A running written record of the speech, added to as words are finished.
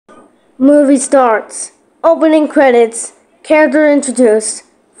Movie starts. Opening credits. Character introduced.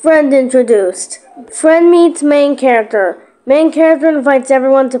 Friend introduced. Friend meets main character. Main character invites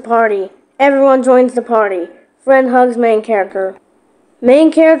everyone to party. Everyone joins the party. Friend hugs main character.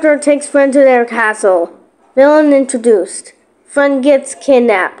 Main character takes friend to their castle. Villain introduced. Friend gets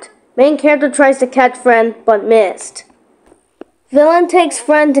kidnapped. Main character tries to catch friend, but missed. Villain takes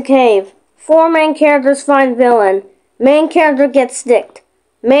friend to cave. Four main characters find villain. Main character gets sticked.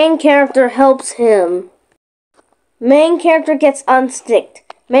 Main character helps him. Main character gets unsticked.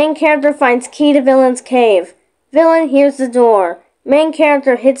 Main character finds key to villain's cave. Villain hears the door. Main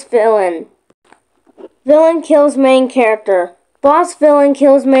character hits villain. Villain kills main character. Boss villain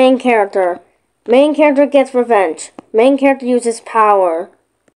kills main character. Main character gets revenge. Main character uses power.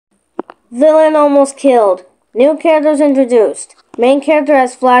 Villain almost killed. New characters introduced. Main character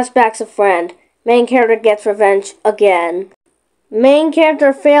has flashbacks of friend. Main character gets revenge again. Main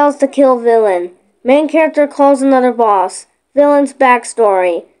character fails to kill villain. Main character calls another boss. Villain's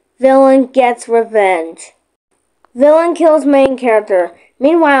backstory. Villain gets revenge. Villain kills main character.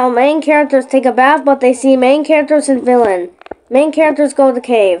 Meanwhile, main characters take a bath, but they see main characters and villain. Main characters go to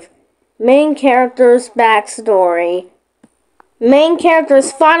cave. Main character's backstory. Main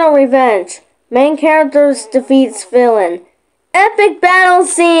character's final revenge. Main characters defeats villain. Epic battle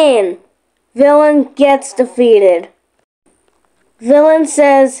scene! Villain gets defeated. Villain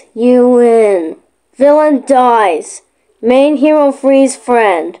says, "You win." Villain dies. Main hero frees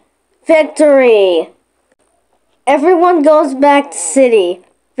friend. Victory! Everyone goes back to city.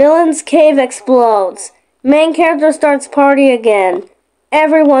 Villain's cave explodes. Main character starts party again.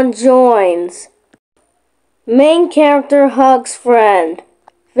 Everyone joins. Main character hugs friend.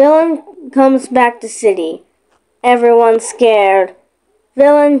 Villain comes back to city. Everyone's scared.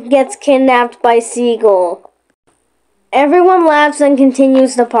 Villain gets kidnapped by Seagull. Everyone laughs and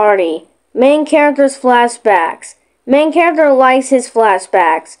continues the party. Main character's flashbacks. Main character likes his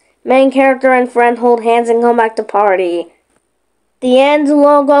flashbacks. Main character and friend hold hands and come back to party. The end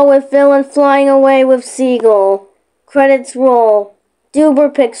logo with villain flying away with Seagull. Credits roll.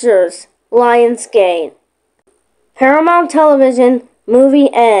 Duber Pictures. Lionsgate. Paramount Television. Movie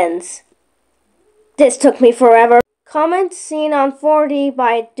ends. This took me forever. Comment seen on 4D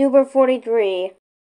by Duber43.